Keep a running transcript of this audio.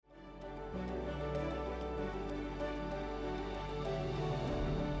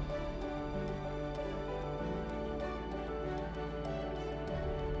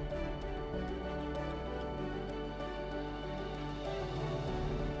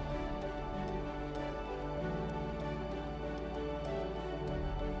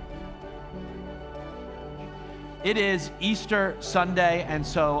It is Easter Sunday, and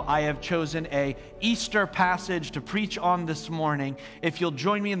so I have chosen a Easter passage to preach on this morning. If you'll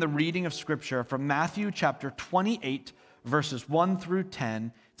join me in the reading of Scripture from Matthew chapter 28, verses 1 through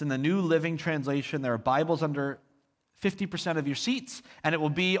 10. It's in the New Living Translation. There are Bibles under 50% of your seats, and it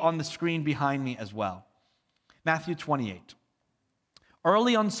will be on the screen behind me as well. Matthew 28.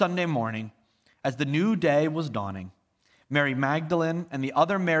 Early on Sunday morning, as the new day was dawning, Mary Magdalene and the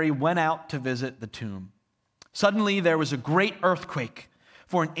other Mary went out to visit the tomb. Suddenly there was a great earthquake,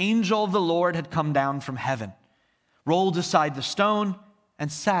 for an angel of the Lord had come down from heaven, rolled aside the stone, and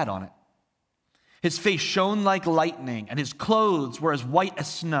sat on it. His face shone like lightning, and his clothes were as white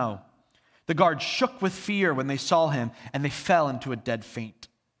as snow. The guards shook with fear when they saw him, and they fell into a dead faint.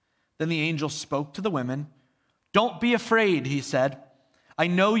 Then the angel spoke to the women. "Don't be afraid," he said. "I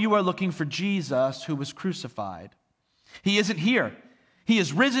know you are looking for Jesus who was crucified. He isn't here. He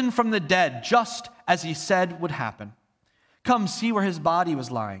is risen from the dead, just as he said would happen. Come see where his body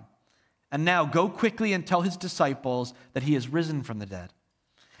was lying. And now go quickly and tell his disciples that he is risen from the dead.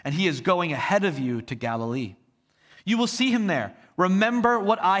 And he is going ahead of you to Galilee. You will see him there. Remember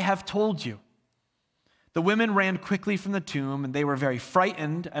what I have told you." The women ran quickly from the tomb, and they were very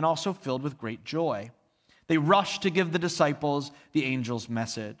frightened and also filled with great joy. They rushed to give the disciples the angel's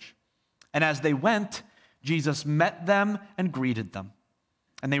message. And as they went, Jesus met them and greeted them.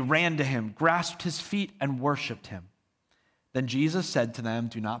 And they ran to him, grasped his feet, and worshiped him. Then Jesus said to them,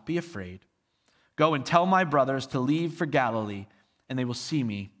 "Do not be afraid. Go and tell my brothers to leave for Galilee, and they will see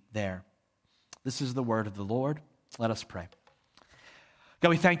me there." This is the word of the Lord. Let us pray. God,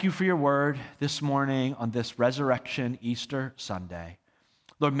 we thank you for your word this morning on this Resurrection Easter Sunday.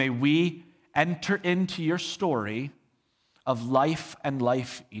 Lord, may we enter into your story of life and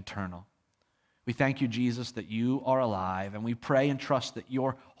life eternal. We thank you, Jesus, that you are alive, and we pray and trust that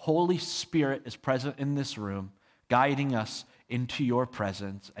your Holy Spirit is present in this room, guiding us into your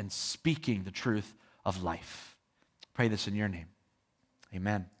presence and speaking the truth of life. Pray this in your name.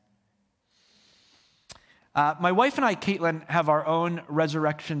 Amen. My wife and I, Caitlin, have our own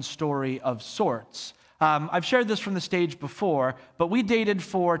resurrection story of sorts. I've shared this from the stage before, but we dated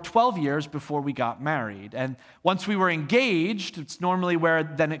for 12 years before we got married. And once we were engaged, it's normally where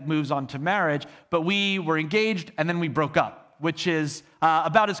then it moves on to marriage, but we were engaged and then we broke up, which is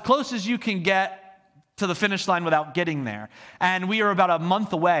about as close as you can get to the finish line without getting there. And we were about a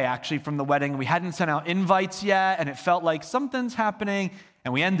month away, actually, from the wedding. We hadn't sent out invites yet, and it felt like something's happening,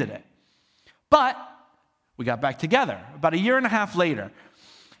 and we ended it. But we got back together about a year and a half later.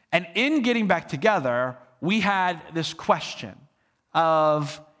 And in getting back together, we had this question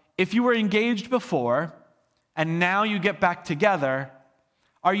of, if you were engaged before and now you get back together,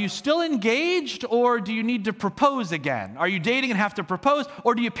 are you still engaged or do you need to propose again? Are you dating and have to propose,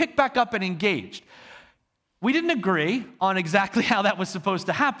 or do you pick back up and engage? We didn't agree on exactly how that was supposed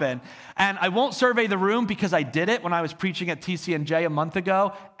to happen. And I won't survey the room because I did it when I was preaching at TCNJ a month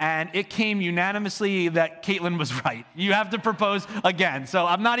ago, and it came unanimously that Caitlin was right. You have to propose again. So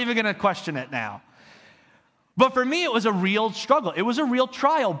I'm not even going to question it now. But for me, it was a real struggle. It was a real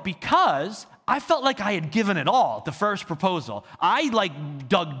trial because I felt like I had given it all, the first proposal. I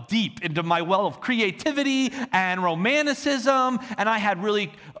dug deep into my well of creativity and romanticism, and I had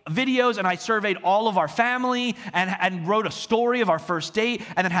really videos, and I surveyed all of our family and wrote a story of our first date,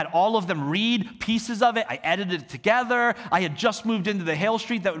 and then had all of them read pieces of it. I edited it together. I had just moved into the Hale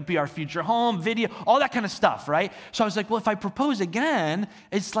Street that would be our future home, video, all that kind of stuff, right? So I was like, well, if I propose again,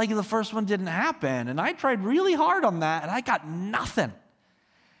 it's like the first one didn't happen. And I tried really hard on that, and I got nothing.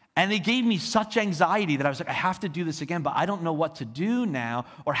 And it gave me such anxiety that I was like, I have to do this again, but I don't know what to do now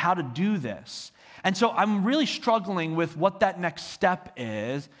or how to do this. And so I'm really struggling with what that next step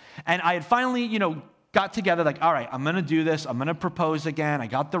is. And I had finally, got together like, all right, I'm going to do this. I'm going to propose again. I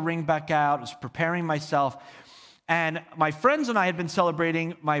got the ring back out. I was preparing myself. And my friends and I had been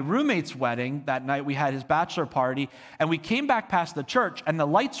celebrating my roommate's wedding that night. We had his bachelor party, and we came back past the church, and the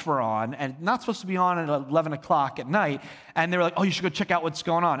lights were on, and not supposed to be on at 11 o'clock at night. And they were like, "Oh, you should go check out what's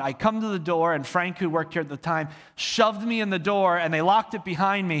going on." I come to the door, and Frank, who worked here at the time, shoved me in the door, and they locked it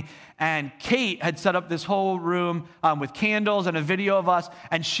behind me. And Kate had set up this whole room with candles and a video of us,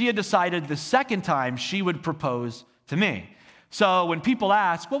 and she had decided the second time she would propose to me. So when people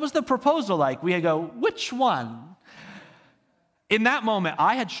ask, "What was the proposal like?" we go, "Which one?" In that moment,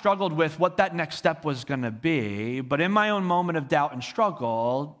 I had struggled with what that next step was going to be, but in my own moment of doubt and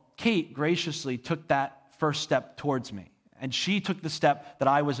struggle, Kate graciously took that first step towards me, and she took the step that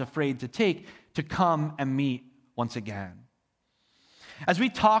I was afraid to take to come and meet once again. As we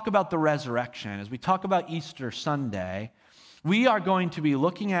talk about the resurrection, as we talk about Easter Sunday, We are going to be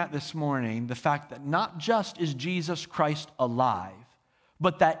looking at this morning the fact that not just is Jesus Christ alive,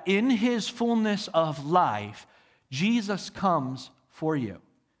 but that in his fullness of life, Jesus comes for you.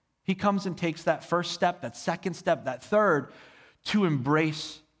 He comes and takes that first step, that second step, that third, to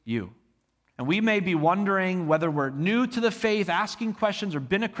embrace you. And we may be wondering whether we're new to the faith, asking questions, or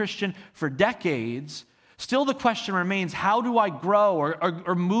been a Christian for decades. Still the question remains, how do I grow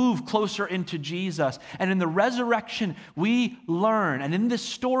or move closer into Jesus? And in the resurrection, we learn, and in this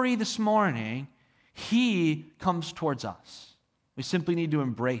story this morning, he comes towards us. We simply need to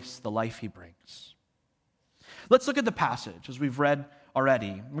embrace the life he brings. Let's look at the passage as we've read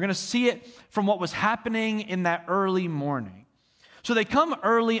already. We're going to see it from what was happening in that early morning. So they come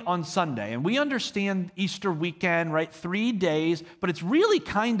early on Sunday, and we understand Easter weekend, right? 3 days, but it's really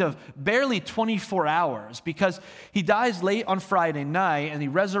kind of barely 24 hours because he dies late on Friday night and he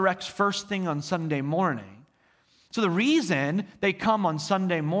resurrects first thing on Sunday morning. So the reason they come on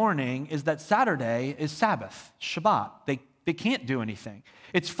Sunday morning is that Saturday is Sabbath, Shabbat. They can't do anything.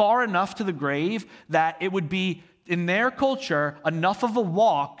 It's far enough to the grave that it would be, in their culture, enough of a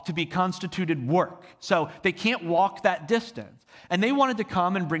walk to be constituted work. So they can't walk that distance. And they wanted to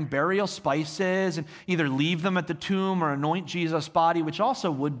come and bring burial spices and either leave them at the tomb or anoint Jesus' body, which also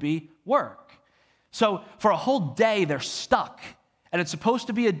would be work. So for a whole day, they're stuck. And it's supposed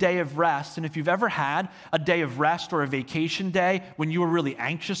to be a day of rest. And if you've ever had a day of rest or a vacation day when you were really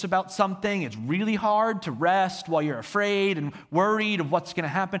anxious about something, it's really hard to rest while you're afraid and worried of what's going to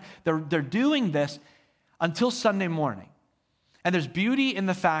happen. They're doing this until Sunday morning. And there's beauty in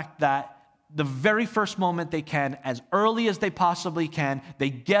the fact that the very first moment they can, as early as they possibly can, they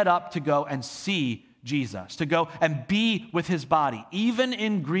get up to go and see Jesus, to go and be with his body, even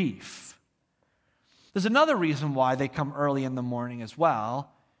in grief. There's another reason why they come early in the morning as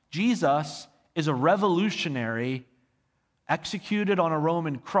well. Jesus is a revolutionary executed on a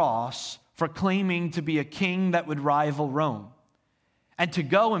Roman cross for claiming to be a king that would rival Rome. And to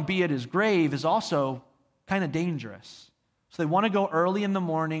go and be at his grave is also kind of dangerous. So they want to go early in the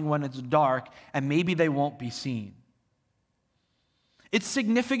morning when it's dark, and maybe they won't be seen. It's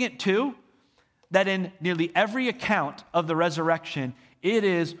significant, too, that in nearly every account of the resurrection, it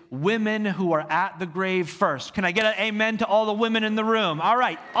is women who are at the grave first. Can I get an amen to all the women in the room? All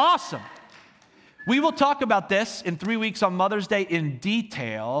right, awesome. We will talk about this in 3 weeks on Mother's Day in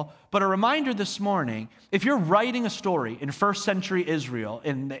detail, but a reminder this morning, if you're writing a story in first century Israel,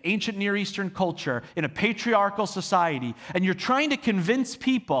 in the ancient Near Eastern culture, in a patriarchal society, and you're trying to convince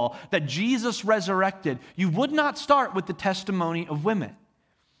people that Jesus resurrected, you would not start with the testimony of women.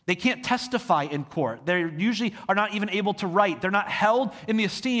 They can't testify in court. They usually are not even able to write. They're not held in the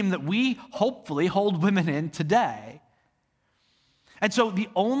esteem that we hopefully hold women in today. And so the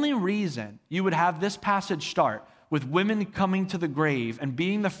only reason you would have this passage start with women coming to the grave and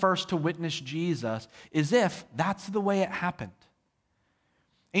being the first to witness Jesus is if that's the way it happened.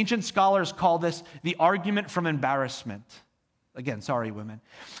 Ancient scholars call this the argument from embarrassment. Again, sorry, women.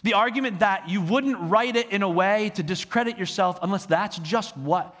 The argument that you wouldn't write it in a way to discredit yourself unless that's just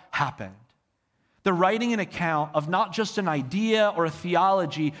what happened. They're writing an account of not just an idea or a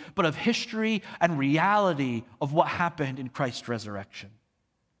theology, but of history and reality of what happened in Christ's resurrection.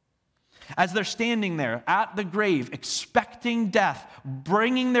 As they're standing there at the grave, expecting death,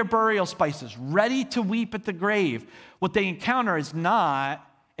 bringing their burial spices, ready to weep at the grave, what they encounter is not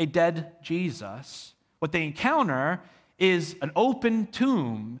a dead Jesus. What they encounter is an open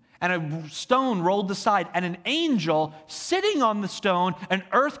tomb and a stone rolled aside and an angel sitting on the stone. An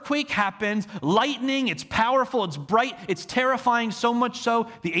earthquake happens, lightning, it's powerful, it's bright, it's terrifying, so much so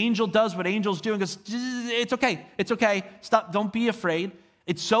the angel does what angels do and goes, it's okay, stop, don't be afraid.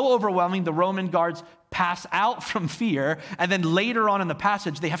 It's so overwhelming, the Roman guards pass out from fear, and then later on in the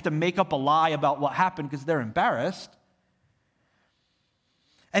passage, they have to make up a lie about what happened because they're embarrassed.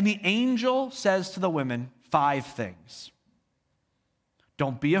 And the angel says to the women 5 things.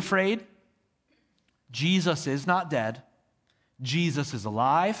 Don't be afraid. Jesus is not dead. Jesus is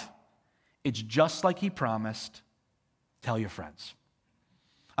alive. It's just like he promised. Tell your friends.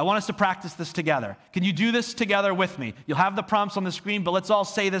 I want us to practice this together. Can you do this together with me? You'll have the prompts on the screen, but let's all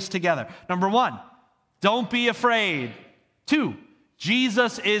say this together. Number 1, don't be afraid. 2,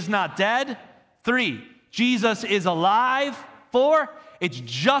 Jesus is not dead. 3, Jesus is alive. 4, it's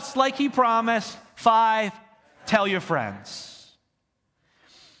just like he promised. 5, tell your friends.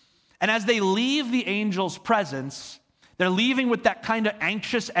 And as they leave the angel's presence, they're leaving with that kind of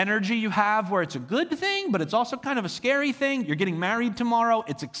anxious energy you have where it's a good thing, but it's also kind of a scary thing. You're getting married tomorrow.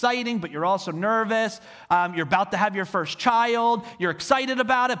 It's exciting, but you're also nervous. You're about to have your first child. You're excited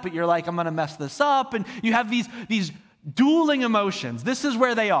about it, but you're like, I'm going to mess this up. And you have these dueling emotions. This is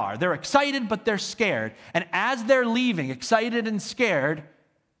where they are. They're excited, but they're scared. And as they're leaving, excited and scared,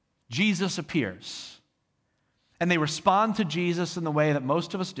 Jesus appears. And they respond to Jesus in the way that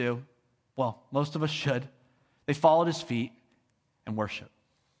most of us do. Well, most of us should. They fall at his feet and worship.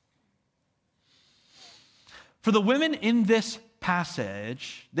 For the women in this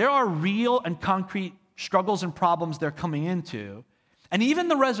passage, there are real and concrete struggles and problems they're coming into. And even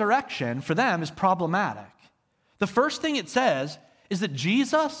the resurrection for them is problematic. The first thing it says is that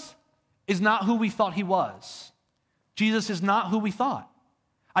Jesus is not who we thought he was. Jesus is not who we thought.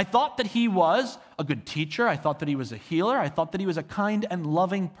 I thought that he was a good teacher. I thought that he was a healer. I thought that he was a kind and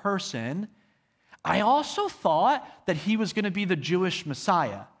loving person. I also thought that he was going to be the Jewish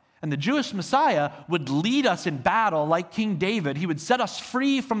Messiah. And the Jewish Messiah would lead us in battle like King David. He would set us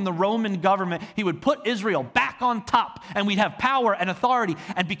free from the Roman government. He would put Israel back on top, and we'd have power and authority.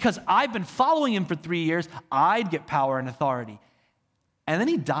 And because I've been following him for 3 years, I'd get power and authority. And then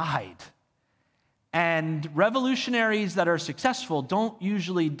he died. And revolutionaries that are successful don't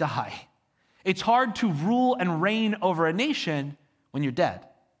usually die. It's hard to rule and reign over a nation when you're dead.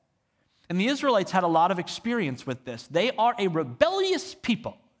 And the Israelites had a lot of experience with this. They are a rebellious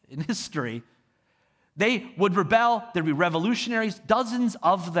people in history. They would rebel. There'd be revolutionaries, dozens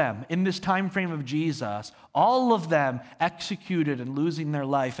of them in this time frame of Jesus, all of them executed and losing their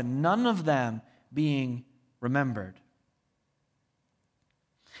life, and none of them being remembered.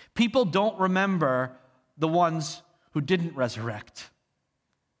 People don't remember the ones who didn't resurrect.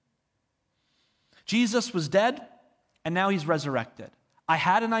 Jesus was dead, and now he's resurrected. I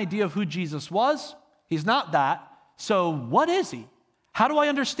had an idea of who Jesus was. He's not that. So what is he? How do I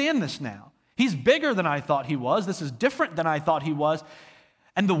understand this now? He's bigger than I thought he was. This is different than I thought he was.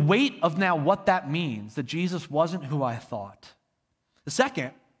 And the weight of now what that means, that Jesus wasn't who I thought. The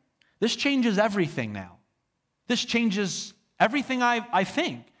second, this changes everything now. This changes everything I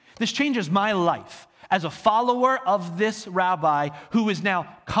think. This changes my life as a follower of this rabbi who has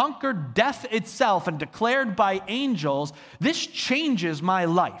now conquered death itself and declared by angels. This changes my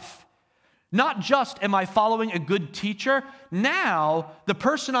life. Not just am I following a good teacher, now the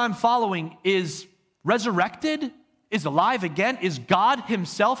person I'm following is resurrected, is alive again, is God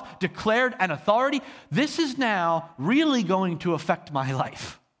himself declared an authority. This is now really going to affect my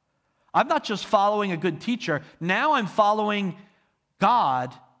life. I'm not just following a good teacher, now I'm following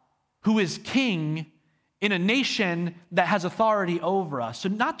God who is king in a nation that has authority over us. So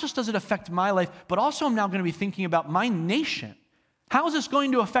not just does it affect my life, but also I'm now going to be thinking about my nation. How is this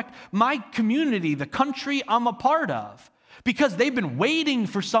going to affect my community, the country I'm a part of? Because they've been waiting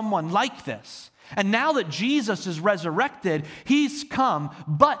for someone like this. And now that Jesus is resurrected, he's come.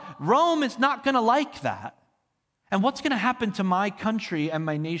 But Rome is not going to like that. And what's going to happen to my country and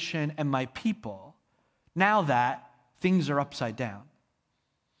my nation and my people now that things are upside down?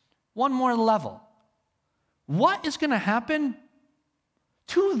 One more level. What is going to happen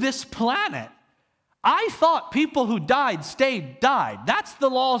to this planet? I thought people who died stayed died. That's the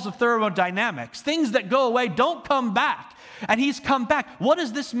laws of thermodynamics. Things that go away don't come back. And he's come back. What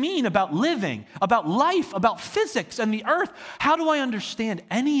does this mean about living, about life, about physics and the earth? How do I understand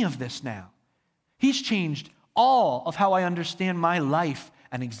any of this now? He's changed all of how I understand my life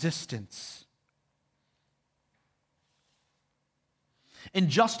and existence. In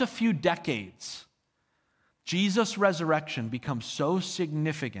just a few decades, Jesus' resurrection becomes so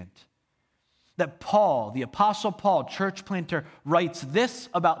significant that Paul, the Apostle Paul, church planter, writes this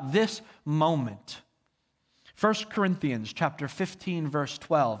about this moment. 1 Corinthians chapter 15, verse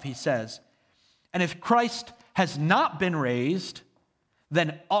 12, he says, "And if Christ has not been raised,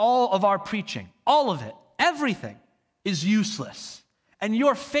 then all of our preaching, all of it, everything is useless. And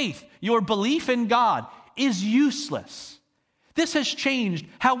your faith, your belief in God is useless." This has changed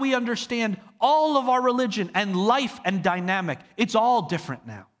how we understand all of our religion and life and dynamic. It's all different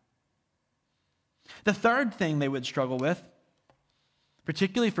now. The third thing they would struggle with,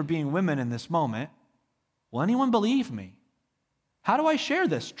 particularly for being women in this moment, will anyone believe me? How do I share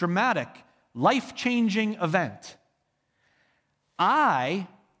this dramatic, life-changing event? I,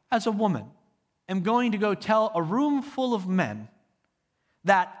 as a woman, am going to go tell a room full of men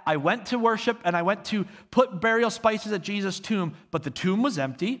that I went to worship and I went to put burial spices at Jesus' tomb, but the tomb was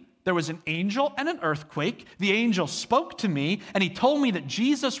empty. There was an angel and an earthquake. The angel spoke to me and he told me that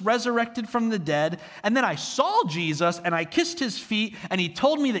Jesus resurrected from the dead. And then I saw Jesus and I kissed his feet and he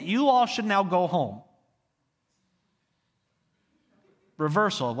told me that you all should now go home.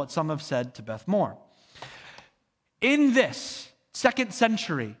 Reversal of what some have said to Beth Moore. In this 2nd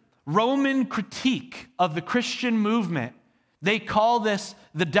century Roman critique of the Christian movement, they call this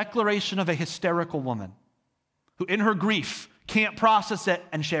the declaration of a hysterical woman who in her grief can't process it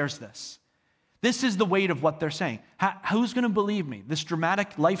and shares this. This is the weight of what they're saying. Who's going to believe me? This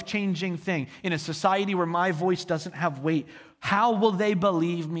dramatic, life-changing thing in a society where my voice doesn't have weight. How will they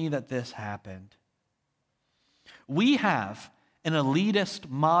believe me that this happened? We have an elitist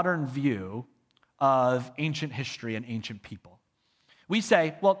modern view of ancient history and ancient people. We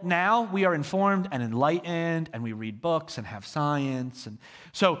say, well, now we are informed and enlightened, and we read books and have science. And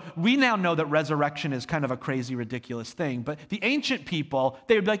so we now know that resurrection is kind of a crazy, ridiculous thing. But the ancient people,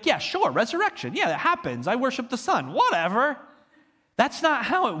 they would be like, yeah, sure, resurrection. Yeah, that happens. I worship the sun. Whatever. That's not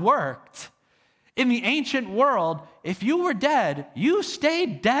how it worked. In the ancient world, if you were dead, you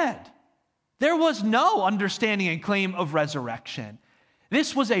stayed dead. There was no understanding and claim of resurrection.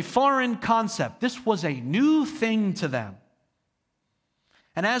 This was a foreign concept. This was a new thing to them.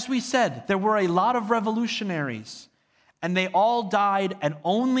 And as we said, there were a lot of revolutionaries, and they all died, and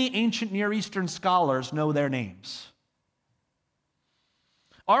only ancient Near Eastern scholars know their names.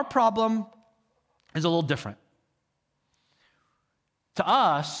 Our problem is a little different. To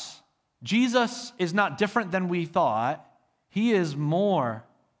us, Jesus is not different than we thought. He is more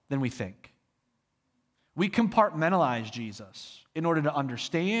than we think. We compartmentalize Jesus in order to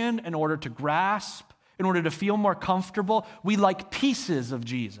understand, in order to grasp, in order to feel more comfortable. We like pieces of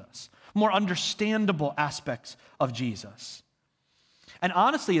Jesus, more understandable aspects of Jesus. And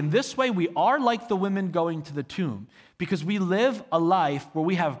honestly, in this way, we are like the women going to the tomb because we live a life where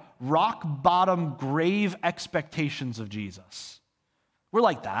we have rock bottom grave expectations of Jesus. We're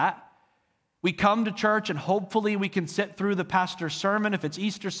like that. We come to church and hopefully we can sit through the pastor's sermon. If it's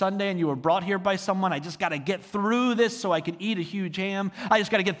Easter Sunday and you were brought here by someone, I just got to get through this so I can eat a huge ham. I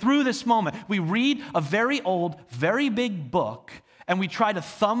just got to get through this moment. We read a very old, very big book, and we try to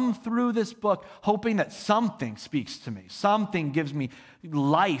thumb through this book hoping that something speaks to me. Something gives me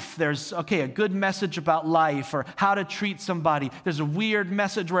life. There's, a good message about life or how to treat somebody. There's a weird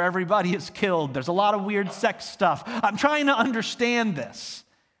message where everybody is killed. There's a lot of weird sex stuff. I'm trying to understand this.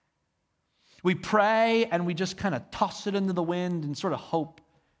 We pray and we just kind of toss it into the wind and sort of hope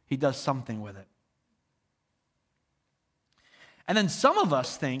he does something with it. And then some of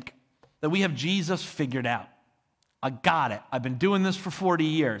us think that we have Jesus figured out. I got it. I've been doing this for 40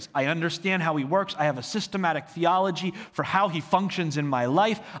 years. I understand how he works. I have a systematic theology for how he functions in my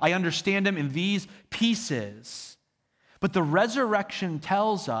life. I understand him in these pieces. But the resurrection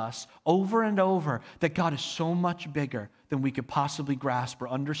tells us over and over that God is so much bigger than we could possibly grasp or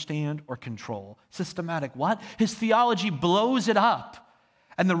understand or control. Systematic what? His theology blows it up.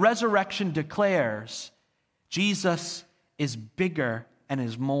 And the resurrection declares Jesus is bigger and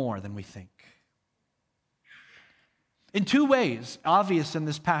is more than we think. In two ways, obvious in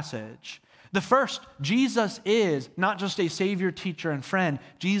this passage. The first, Jesus is not just a Savior, teacher, and friend.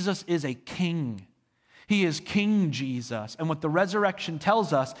 Jesus is a king. He is King Jesus. And what the resurrection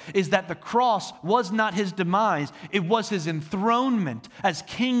tells us is that the cross was not his demise. It was his enthronement as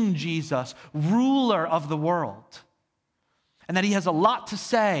King Jesus, ruler of the world. And that he has a lot to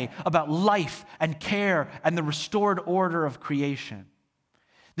say about life and care and the restored order of creation.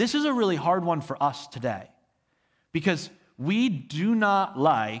 This is a really hard one for us today because we do not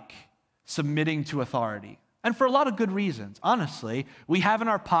like submitting to authority. And for a lot of good reasons. Honestly, we have in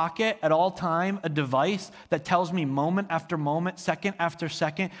our pocket at all time a device that tells me moment after moment, second after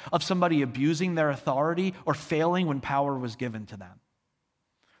second, of somebody abusing their authority or failing when power was given to them.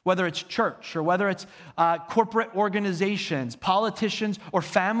 Whether it's church or whether it's corporate organizations, politicians, or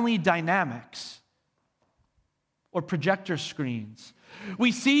family dynamics, or projector screens.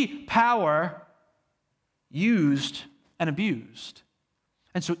 We see power used and abused.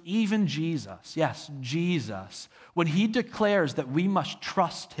 And so even Jesus, yes, Jesus, when he declares that we must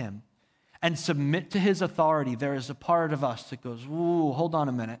trust him and submit to his authority, there is a part of us that goes, ooh, hold on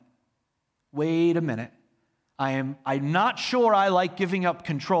a minute. Wait a minute. I'm not sure I like giving up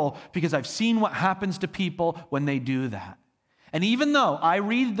control because I've seen what happens to people when they do that. And even though I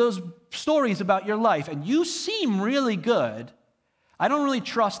read those stories about your life and you seem really good, I don't really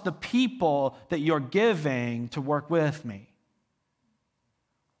trust the people that you're giving to work with me.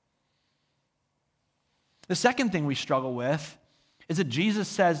 The second thing we struggle with is that Jesus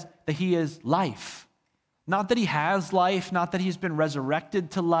says that he is life. Not that he has life, not that he's been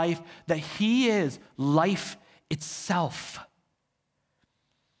resurrected to life, that he is life itself.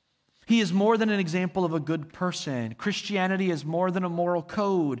 He is more than an example of a good person. Christianity is more than a moral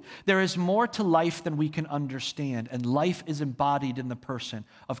code. There is more to life than we can understand, and life is embodied in the person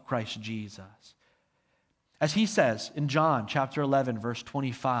of Christ Jesus. As he says in John chapter 11, verse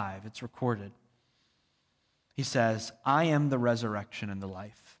 25, it's recorded. He says, I am the resurrection and the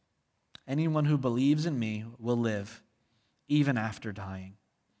life. anyone who believes in me will live, even after dying.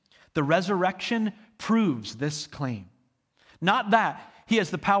 The resurrection proves this claim. Not that he has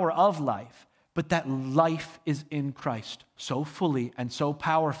the power of life, but that life is in Christ so fully and so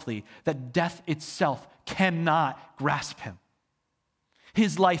powerfully that death itself cannot grasp him.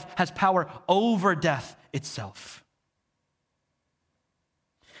 His life has power over death itself.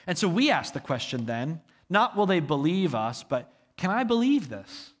 And so we ask the question then, not will they believe us, but can I believe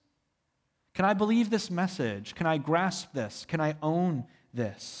this? Can I believe this message? Can I grasp this? Can I own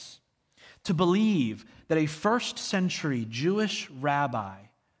this? To believe that a first century Jewish rabbi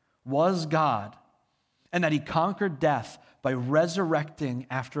was God and that he conquered death by resurrecting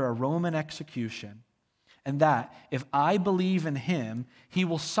after a Roman execution, and that if I believe in him, he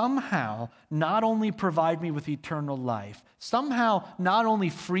will somehow not only provide me with eternal life, somehow not only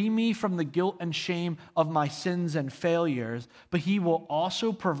free me from the guilt and shame of my sins and failures, but he will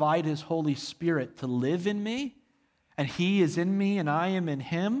also provide his Holy Spirit to live in me, and he is in me and I am in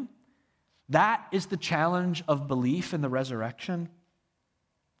him. That is the challenge of belief in the resurrection.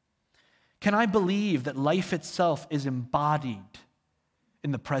 Can I believe that life itself is embodied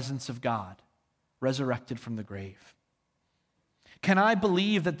in the presence of God, resurrected from the grave? Can I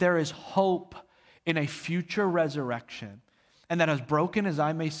believe that there is hope in a future resurrection, and that as broken as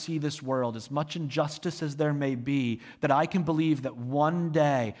I may see this world, as much injustice as there may be, that I can believe that one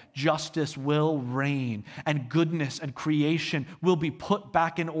day justice will reign and goodness and creation will be put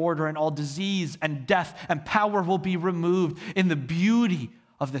back in order and all disease and death and power will be removed in the beauty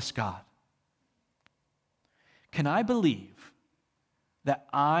of this God? Can I believe that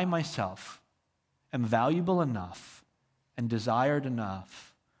I myself am valuable enough and desired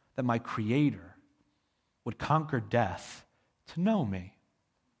enough that my Creator would conquer death to know me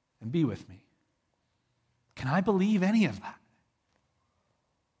and be with me? Can I believe any of that?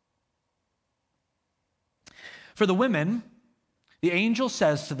 For the women, the angel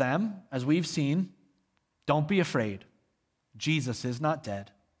says to them, as we've seen, don't be afraid. Jesus is not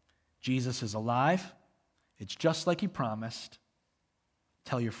dead. Jesus is alive. It's just like he promised.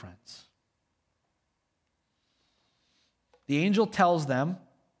 Tell your friends. The angel tells them,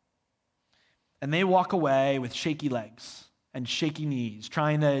 and they walk away with shaky legs and shaky knees,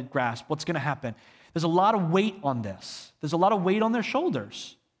 trying to grasp what's going to happen. There's a lot of weight on this. There's a lot of weight on their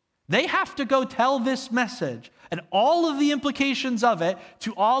shoulders. They have to go tell this message and all of the implications of it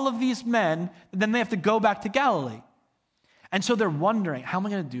to all of these men, and then they have to go back to Galilee. And so they're wondering, how am I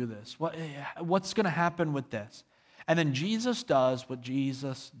going to do this? What's going to happen with this? And then Jesus does what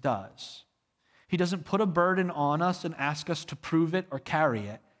Jesus does. He doesn't put a burden on us and ask us to prove it or carry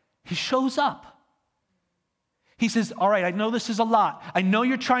it. He shows up. He says, all right, I know this is a lot. I know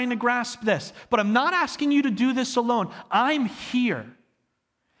you're trying to grasp this, but I'm not asking you to do this alone. I'm here.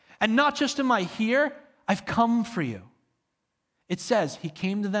 And not just am I here, I've come for you. It says he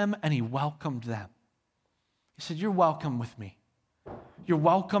came to them and he welcomed them. He said, you're welcome with me. You're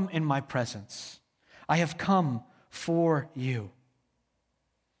welcome in my presence. I have come for you.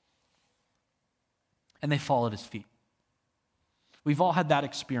 And they fall at his feet. We've all had that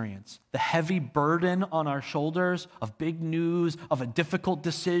experience. The heavy burden on our shoulders of big news, of a difficult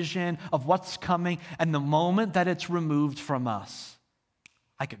decision, of what's coming, and the moment that it's removed from us,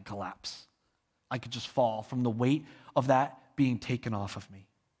 I could collapse. I could just fall from the weight of that being taken off of me.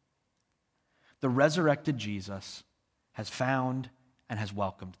 The resurrected Jesus has found and has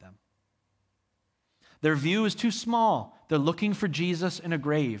welcomed them. Their view is too small. They're looking for Jesus in a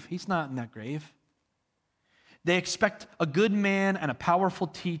grave. He's not in that grave. They expect a good man and a powerful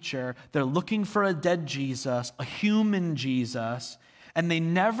teacher. They're looking for a dead Jesus, a human Jesus, and they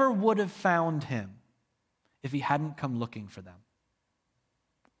never would have found him if he hadn't come looking for them.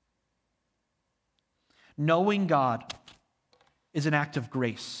 Knowing God is an act of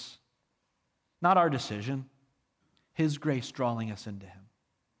grace, not our decision, his grace drawing us into him.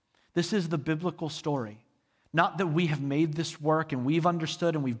 This is the biblical story. Not that we have made this work and we've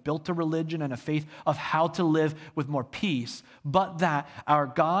understood and we've built a religion and a faith of how to live with more peace, but that our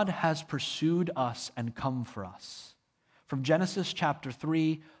God has pursued us and come for us. From Genesis chapter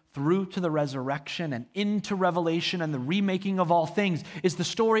 3 through to the resurrection and into Revelation and the remaking of all things is the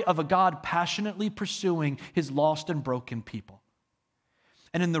story of a God passionately pursuing his lost and broken people.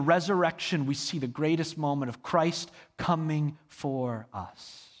 And in the resurrection, we see the greatest moment of Christ coming for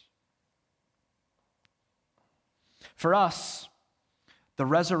us. For us, the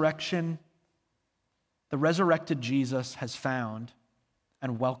resurrected Jesus has found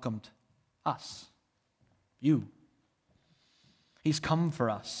and welcomed us, you. He's come for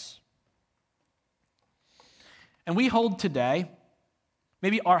us. And we hold today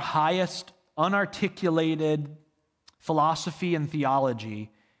maybe our highest unarticulated philosophy and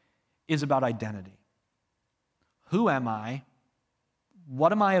theology is about identity. Who am I?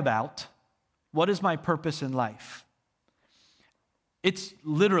 What am I about? What is my purpose in life? It's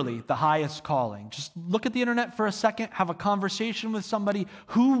literally the highest calling. Just look at the internet for a second, have a conversation with somebody.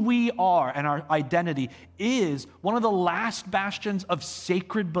 Who we are and our identity is one of the last bastions of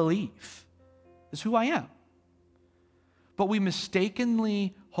sacred belief, is who I am. But we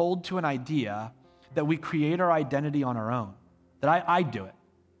mistakenly hold to an idea that we create our identity on our own, that I do it,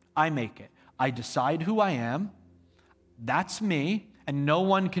 I make it. I decide who I am, that's me, and no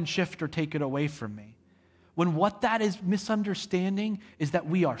one can shift or take it away from me. When what that is misunderstanding is that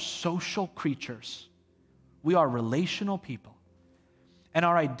we are social creatures. We are relational people. And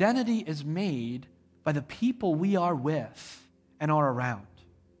our identity is made by the people we are with and are around.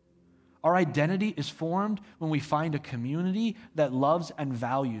 Our identity is formed when we find a community that loves and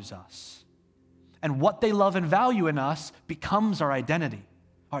values us. And what they love and value in us becomes our identity.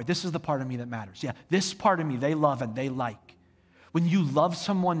 All right, this is the part of me that matters. Yeah, this part of me they love and they like. When you love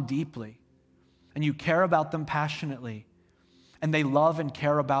someone deeply, and you care about them passionately, and they love and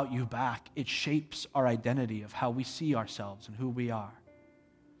care about you back, it shapes our identity of how we see ourselves and who we are.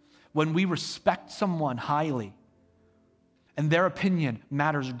 When we respect someone highly, and their opinion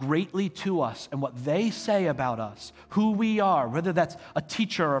matters greatly to us, and what they say about us, who we are, whether that's a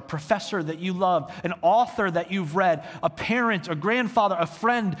teacher or a professor that you love, an author that you've read, a parent, a grandfather, a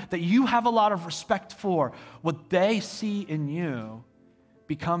friend that you have a lot of respect for, what they see in you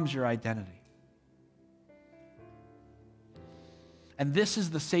becomes your identity. And this is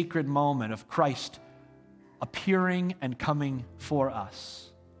the sacred moment of Christ appearing and coming for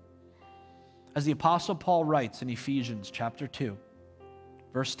us. As the Apostle Paul writes in Ephesians chapter 2,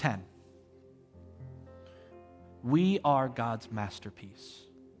 verse 10, we are God's masterpiece.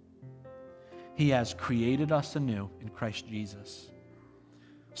 He has created us anew in Christ Jesus,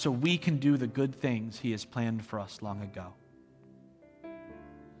 so we can do the good things He has planned for us long ago.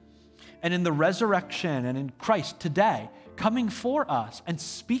 And in the resurrection and in Christ today, coming for us and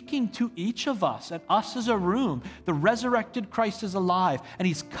speaking to each of us and us as a room, the resurrected Christ is alive, and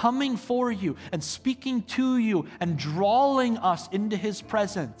He's coming for you and speaking to you and drawing us into His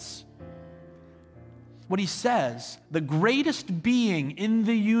presence. What He says, the greatest being in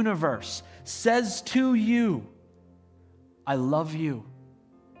the universe says to you, I love you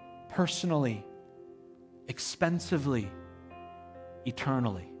personally, expensively,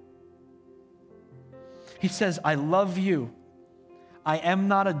 eternally. He says, I love you. I am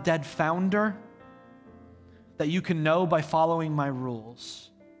not a dead founder that you can know by following my rules.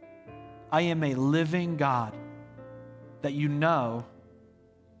 I am a living God that you know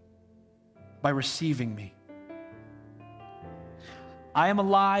by receiving me. I am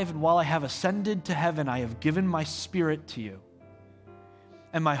alive, and while I have ascended to heaven, I have given my Spirit to you.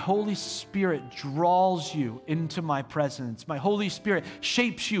 And my Holy Spirit draws you into my presence. My Holy Spirit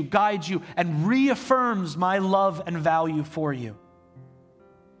shapes you, guides you, and reaffirms my love and value for you.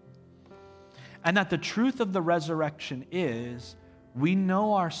 And that the truth of the resurrection is we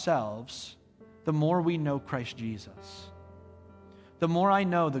know ourselves the more we know Christ Jesus. The more I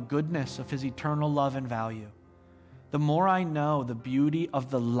know the goodness of His eternal love and value, the more I know the beauty of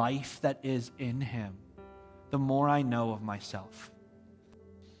the life that is in Him, the more I know of myself.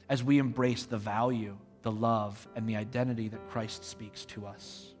 As we embrace the value, the love, and the identity that Christ speaks to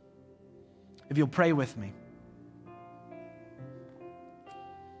us. If you'll pray with me.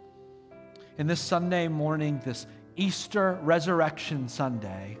 In this Sunday morning, this Easter Resurrection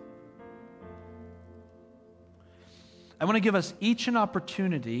Sunday, I want to give us each an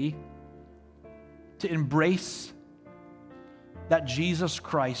opportunity to embrace that Jesus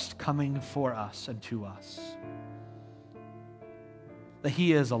Christ coming for us and to us. That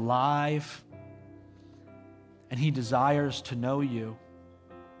He is alive and He desires to know you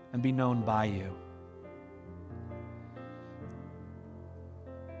and be known by you.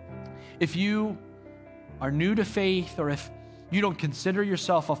 If you are new to faith, or if you don't consider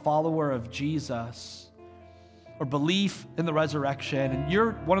yourself a follower of Jesus or belief in the resurrection, and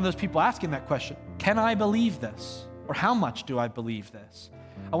you're one of those people asking that question, can I believe this? Or how much do I believe this?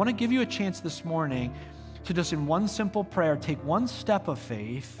 I want to give you a chance this morning to just in one simple prayer, take one step of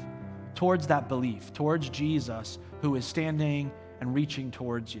faith towards that belief, towards Jesus who is standing and reaching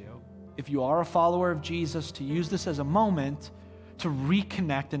towards you. If you are a follower of Jesus, to use this as a moment to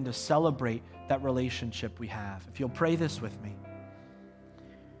reconnect and to celebrate that relationship we have. If you'll pray this with me.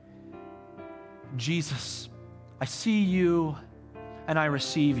 Jesus, I see you and I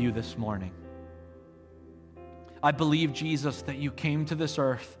receive you this morning. I believe, Jesus, that you came to this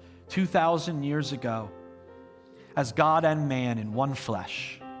earth 2,000 years ago as God and man in one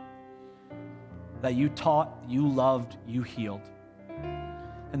flesh, that you taught, you loved, you healed,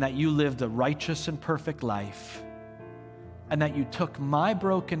 and that you lived a righteous and perfect life, and that you took my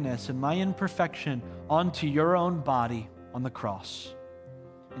brokenness and my imperfection onto your own body on the cross,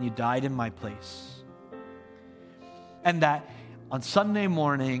 and you died in my place. And that on Sunday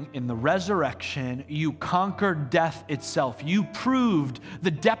morning in the resurrection, you conquered death itself. You proved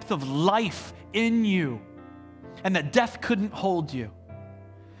the depth of life in you, and that death couldn't hold you.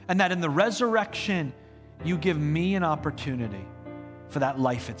 And that in the resurrection, you give me an opportunity for that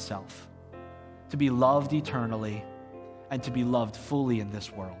life itself, to be loved eternally and to be loved fully in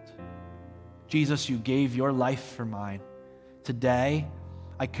this world. Jesus, you gave your life for mine. Today,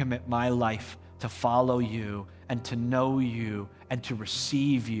 I commit my life to follow you and to know you and to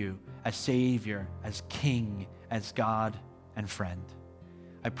receive you as Savior, as King, as God and friend.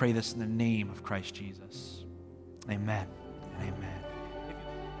 I pray this in the name of Christ Jesus. Amen and amen.